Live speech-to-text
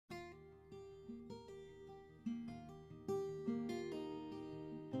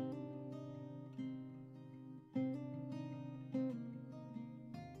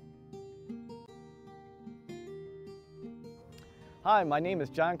Hi, my name is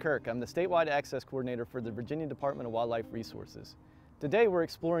John Kirk. I'm the Statewide Access Coordinator for the Virginia Department of Wildlife Resources. Today we're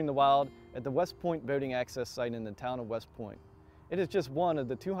exploring the wild at the West Point Boating Access Site in the town of West Point. It is just one of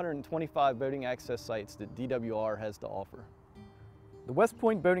the 225 boating access sites that DWR has to offer. The West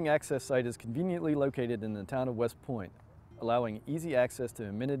Point Boating Access Site is conveniently located in the town of West Point, allowing easy access to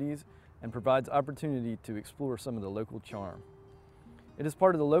amenities and provides opportunity to explore some of the local charm. It is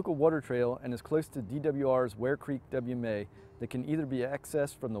part of the local water trail and is close to DWR's Ware Creek WMA that can either be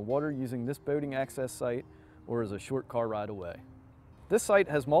accessed from the water using this boating access site or is a short car ride away. This site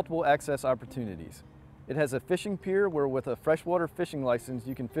has multiple access opportunities. It has a fishing pier where with a freshwater fishing license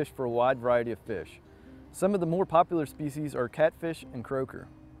you can fish for a wide variety of fish. Some of the more popular species are catfish and croaker.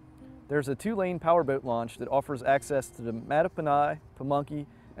 There's a 2-lane powerboat launch that offers access to the Mattaponi, Pamunkey,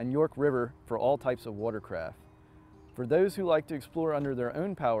 and York River for all types of watercraft. For those who like to explore under their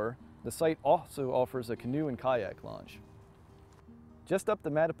own power, the site also offers a canoe and kayak launch. Just up the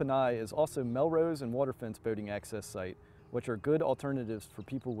Mattaponi is also Melrose and Waterfence boating access site, which are good alternatives for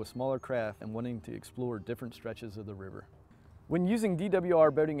people with smaller craft and wanting to explore different stretches of the river. When using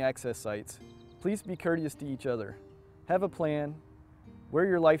DWR boating access sites, please be courteous to each other. Have a plan, wear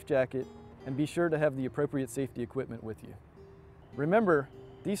your life jacket, and be sure to have the appropriate safety equipment with you. Remember,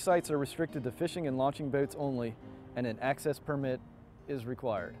 these sites are restricted to fishing and launching boats only, and an access permit is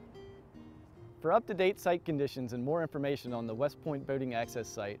required. For up-to-date site conditions and more information on the West Point Boating Access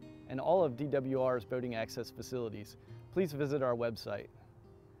Site and all of DWR's boating access facilities, please visit our website.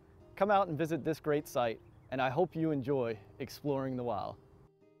 Come out and visit this great site, and I hope you enjoy exploring the wild.